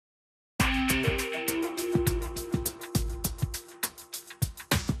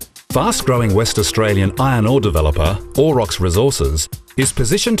Fast-growing West Australian iron ore developer, Aurochs Resources, is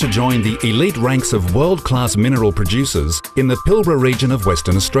positioned to join the elite ranks of world-class mineral producers in the Pilbara region of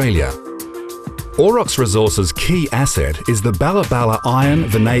Western Australia. Aurochs Resources' key asset is the Balla Balla Iron,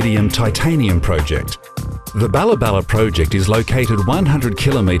 Vanadium, Titanium Project. The Balla Balla project is located 100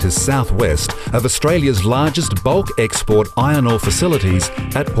 kilometres southwest of Australia's largest bulk export iron ore facilities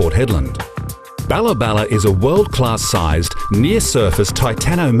at Port Hedland. Balla Balla is a world-class sized, near-surface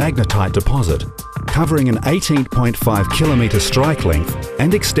titanomagnetite deposit, covering an 18.5 kilometre strike length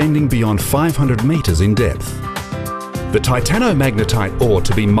and extending beyond 500 metres in depth. The titanomagnetite ore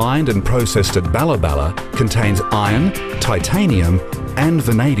to be mined and processed at Balla Balla contains iron, titanium and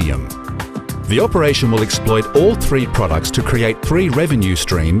vanadium. The operation will exploit all three products to create three revenue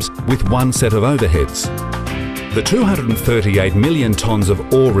streams with one set of overheads. The 238 million tonnes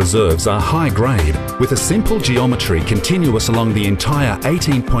of ore reserves are high grade, with a simple geometry continuous along the entire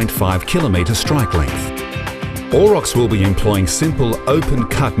 18.5 kilometre strike length. Aurochs will be employing simple open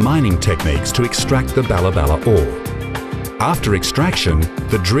cut mining techniques to extract the Balla Balla ore. After extraction,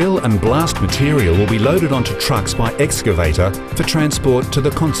 the drill and blast material will be loaded onto trucks by excavator for transport to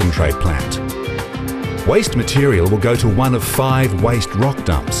the concentrate plant. Waste material will go to one of 5 waste rock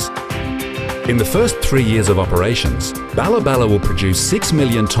dumps. In the first 3 years of operations, Balla Balla will produce 6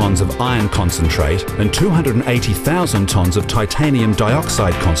 million tonnes of iron concentrate and 280,000 tonnes of titanium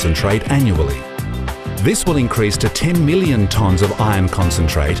dioxide concentrate annually. This will increase to 10 million tonnes of iron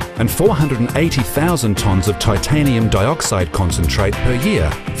concentrate and 480,000 tonnes of titanium dioxide concentrate per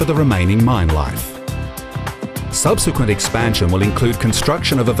year for the remaining mine life. Subsequent expansion will include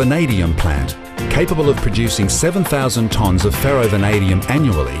construction of a vanadium plant capable of producing 7,000 tonnes of ferrovanadium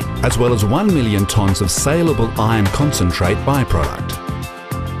annually, as well as 1 million tonnes of saleable iron concentrate byproduct.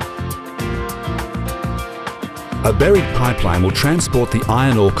 A buried pipeline will transport the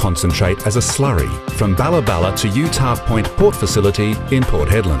iron ore concentrate as a slurry from Balla Balla to Utah Point Port Facility in Port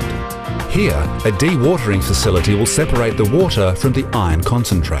Hedland. Here, a dewatering facility will separate the water from the iron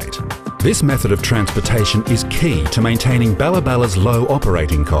concentrate. This method of transportation is key to maintaining Balla Balla's low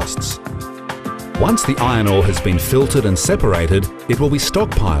operating costs. Once the iron ore has been filtered and separated, it will be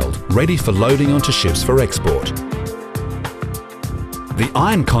stockpiled, ready for loading onto ships for export. The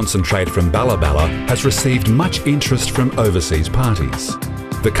iron concentrate from Balla Balla has received much interest from overseas parties.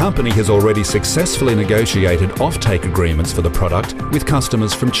 The company has already successfully negotiated offtake agreements for the product with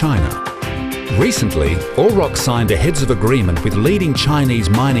customers from China. Recently, Aurochs signed a heads of agreement with leading Chinese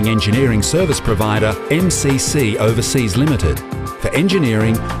mining engineering service provider MCC Overseas Limited for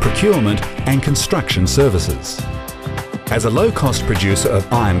engineering, procurement and construction services. As a low-cost producer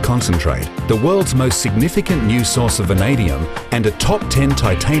of iron concentrate, the world's most significant new source of vanadium and a top 10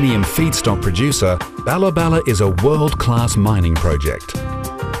 titanium feedstock producer, Balla Balla is a world-class mining project.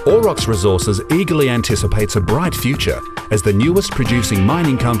 Aurochs Resources eagerly anticipates a bright future as the newest producing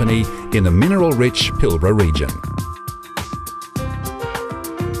mining company in the mineral-rich Pilbara region.